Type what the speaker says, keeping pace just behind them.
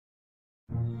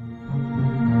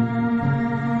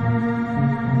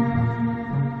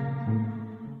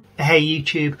Hey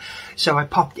YouTube, so I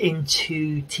popped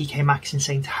into Tkmaxx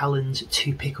St Helens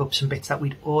to pick up some bits that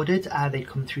we'd ordered. They'd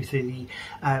come through the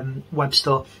web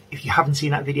store. If you haven't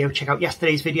seen that video, check out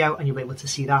yesterday's video and you'll be able to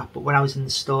see that. But when I was in the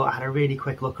store, I had a really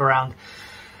quick look around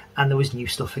and there was new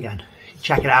stuff again.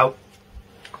 Check it out.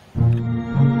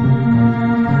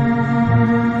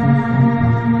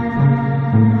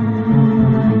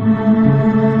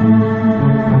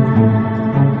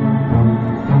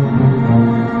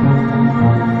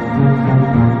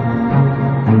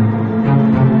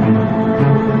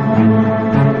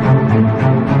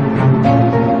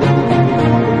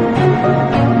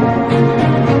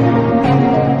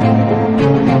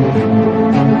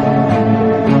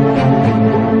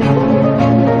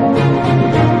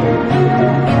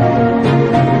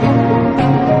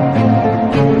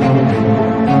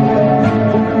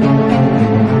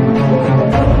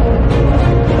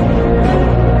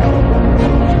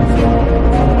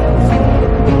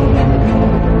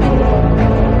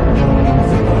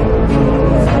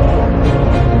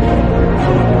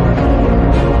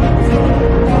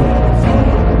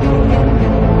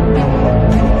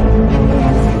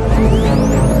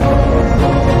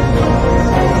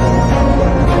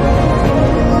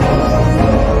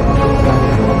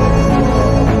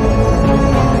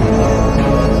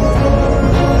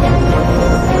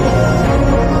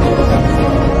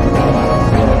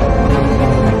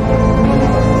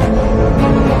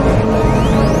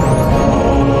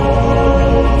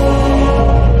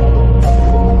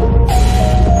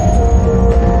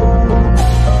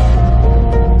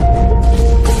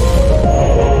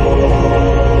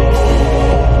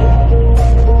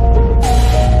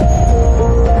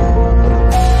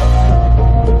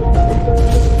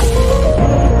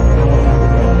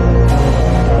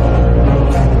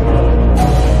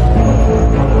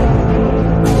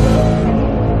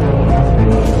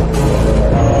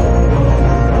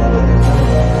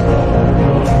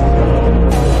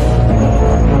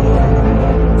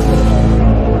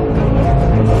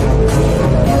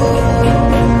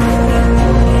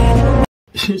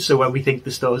 So when we think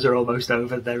the stores are almost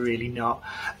over, they're really not.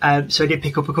 So I did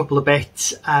pick up a couple of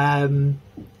bits, and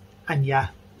yeah,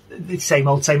 the same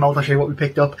old. I'll show you what we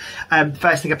picked up. The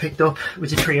first thing I picked up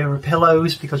was a trio of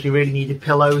pillows because we really needed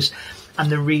pillows,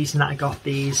 and the reason that I got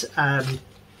these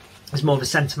is more of a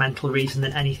sentimental reason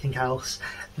than anything else.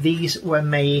 These were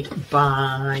made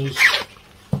by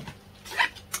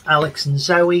Alex and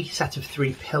Zoe, set of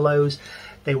 3 pillows.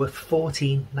 They were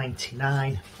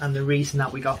 $14.99, and the reason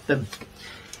that we got them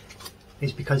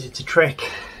is because it's a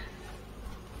trick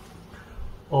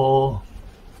or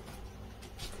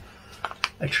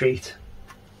a treat.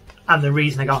 And the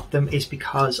reason I got them is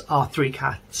because our 3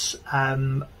 cats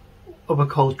were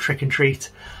called Trick and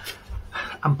Treat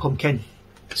and Pumpkin.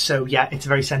 So yeah, it's a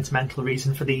very sentimental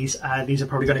reason for these. These are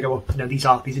probably going to go up. No, these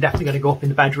are definitely going to go up in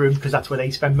the bedroom because that's where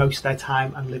they spend most of their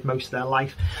time and live most of their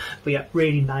life. But yeah,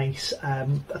 really nice. I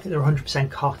think they're 100%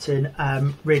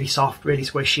 cotton, really soft, really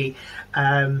squishy.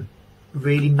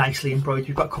 Really nicely embroidered.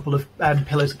 We've got a couple of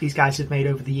pillows that these guys have made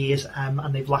over the years,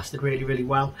 and they've lasted really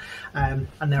well, and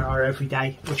there are every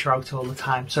day, which are out all the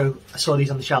time. So I saw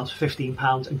these on the shelves for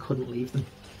 £15 and couldn't leave them.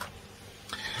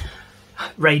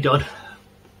 Rae Dunn.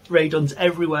 Rae Dunn's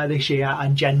everywhere this year,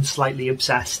 and Jen's slightly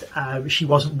obsessed. She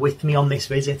wasn't with me on this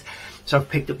visit, so I've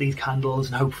picked up these candles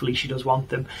and hopefully she does want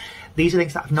them. These are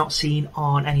things that I've not seen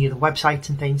on any of the websites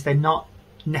and things. They're not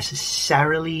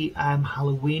necessarily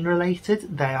Halloween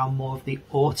related. They are more of the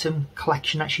autumn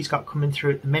collection that she's got coming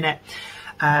through at the minute.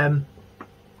 2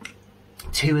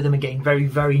 of them again,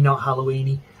 very not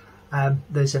Halloweeny.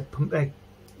 There's a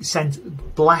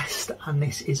scent Blessed, and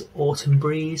this is Autumn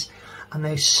Breeze, and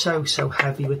they're so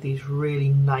heavy with these really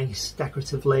nice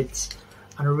decorative lids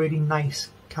and a really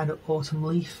nice kind of autumn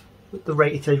leaf with the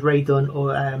it says Rae Dunn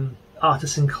or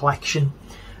Artisan Collection.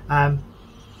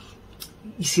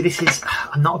 You see,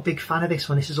 I'm not a big fan of this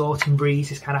one. This is Autumn Breeze.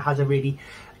 This kind of has a really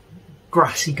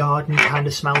grassy garden kind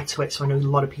of smell to it, so I know a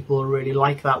lot of people will really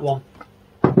like that one.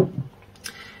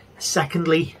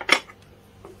 Secondly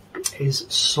is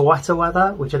Sweater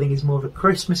Weather, which I think is more of a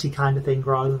Christmassy kind of thing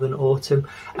rather than autumn.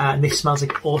 And this smells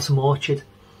like Autumn Orchard,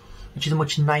 which is a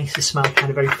much nicer smell, kind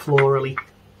of very florally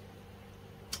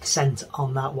scent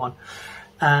on that one.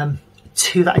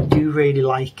 2 that I do really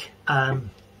like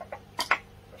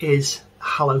is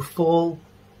Hallow Fall.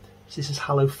 So this is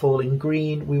Hallow Fall in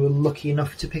green. We were lucky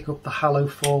enough to pick up the Hallow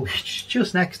Fall, which is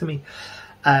just next to me,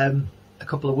 a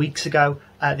couple of weeks ago.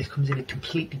 This comes in a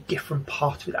completely different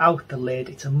pot without the lid.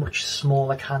 It's a much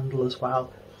smaller candle as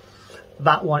well.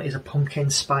 That one is a pumpkin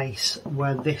spice,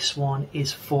 where this one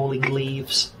is falling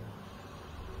leaves.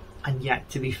 And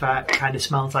yet, to be fair, it kind of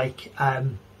smells like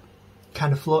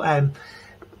kind of floor,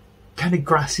 kind of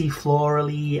grassy,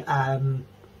 florally,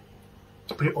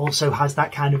 but it also has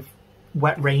that kind of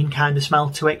wet rain kind of smell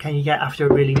to it. Can you get after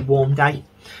a really warm day?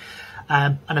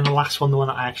 And then the last one, the one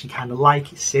that I actually kind of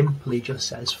like, it simply just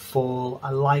says fall.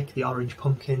 I like the orange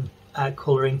pumpkin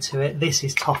colouring to it. This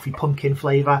is toffee pumpkin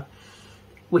flavour,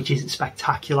 which is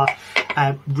spectacular.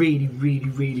 Really, really,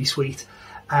 really sweet.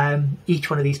 Each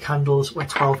one of these candles were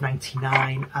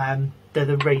 $12.99. They're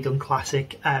the Rae Dunn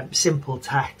classic, simple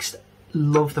text.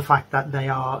 Love the fact that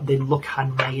they look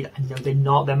handmade. I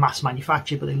know they're mass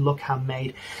manufactured, but they look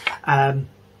handmade.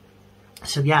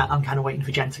 So yeah, I'm kind of waiting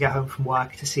for Jen to get home from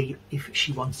work to see if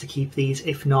she wants to keep these.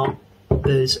 If not,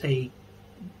 there's a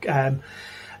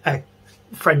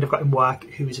friend I've got in work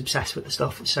who is obsessed with the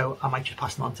stuff, so I might just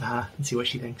pass them on to her and see what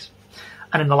she thinks.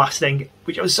 And then the last thing,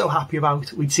 which I was so happy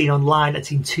about, we'd seen online, I'd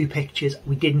seen 2 pictures,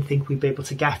 we didn't think we'd be able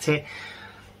to get it.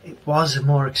 It was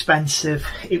more expensive,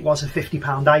 it was a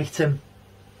 £50 item.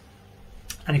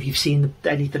 And if you've seen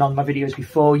anything on my videos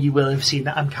before, you will have seen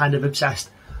that I'm kind of obsessed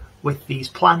with these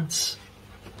plants.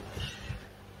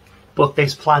 But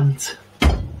this plant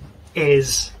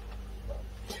is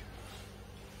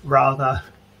rather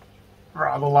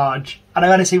large. And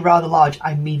when I say rather large,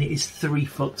 I mean it is 3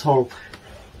 foot tall.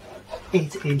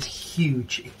 It is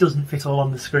huge. It doesn't fit all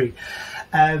on the screen.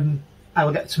 I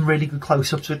will get some really good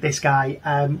close-ups with this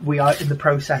guy. We are in the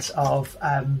process of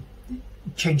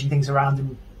changing things around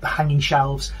and hanging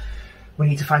shelves. We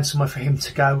need to find somewhere for him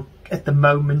to go. At the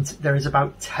moment, there is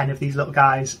about 10 of these little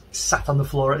guys sat on the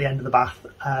floor at the end of the bath.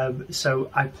 So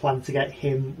I plan to get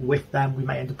him with them. We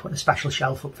may end up putting a special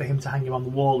shelf up for him to hang him on the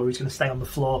wall, or he's going to stay on the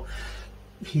floor.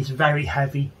 He's very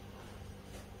heavy.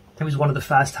 It was one of the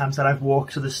first times that I've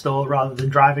walked to the store rather than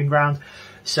driving around.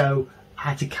 So I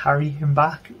had to carry him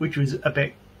back, which was a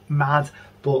bit mad.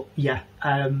 But yeah,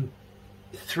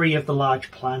 3 of the large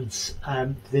plants.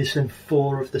 There's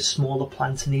 4 of the smaller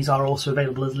plants, and these are also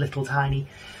available as little tiny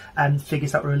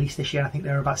figures that were released this year. I think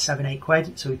they were about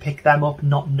 £7-8. So we picked them up,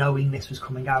 not knowing this was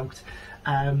coming out.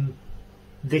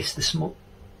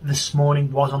 This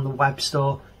morning was on the web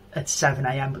store at 7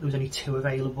 AM, but there was only 2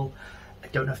 available. I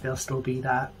don't know if they'll still be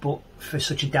there, but for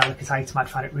such a delicate item, I'd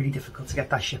find it really difficult to get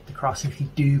that shipped across. And if you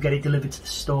do get it delivered to the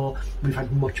store, we've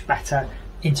had much better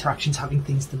interactions having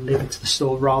things delivered to the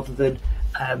store rather than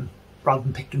having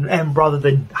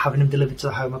them delivered to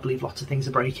the home. I believe lots of things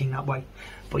are breaking that way.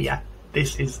 But yeah,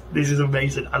 this is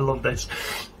amazing. I love this.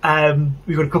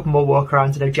 We've got a couple more walk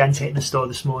arounds. I know Jen's hitting the store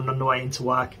this morning on the way into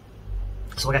work,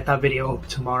 so I'll get that video up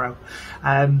tomorrow.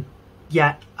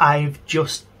 Yeah, I've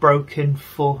just broken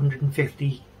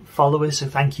 450 followers, so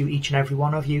thank you each and every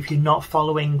one of you. If you're not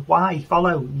following, why?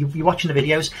 Follow. You're watching the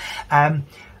videos.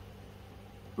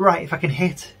 Right, if I can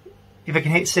hit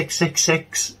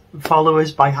 666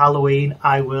 followers by Halloween,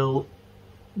 I will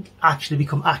actually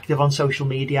become active on social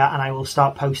media, and I will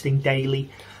start posting daily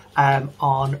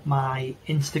on my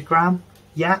Instagram.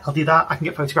 Yeah, I'll do that. I can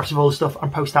get photographs of all the stuff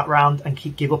and post that around and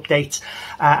give updates,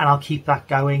 and I'll keep that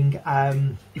going.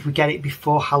 If we get it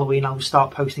before Halloween, I'll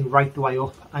start posting right the way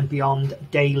up and beyond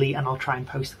daily, and I'll try and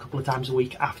post a couple of times a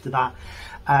week after that.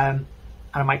 And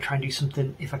I might try and do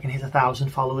something if I can hit 1,000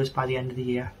 followers by the end of the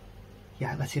year.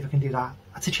 Yeah, let's see if I can do that.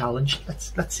 That's a challenge.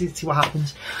 Let's see what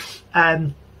happens.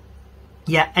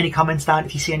 Yeah, any comments down?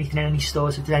 If you see anything in any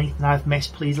stores, if there's anything I've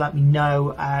missed, please let me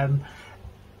know.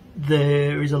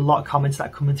 There is a lot of comments that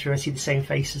are coming through. I see the same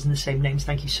faces and the same names.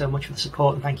 Thank you so much for the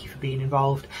support, and thank you for being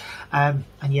involved. And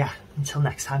yeah, until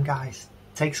next time, guys,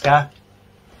 take care.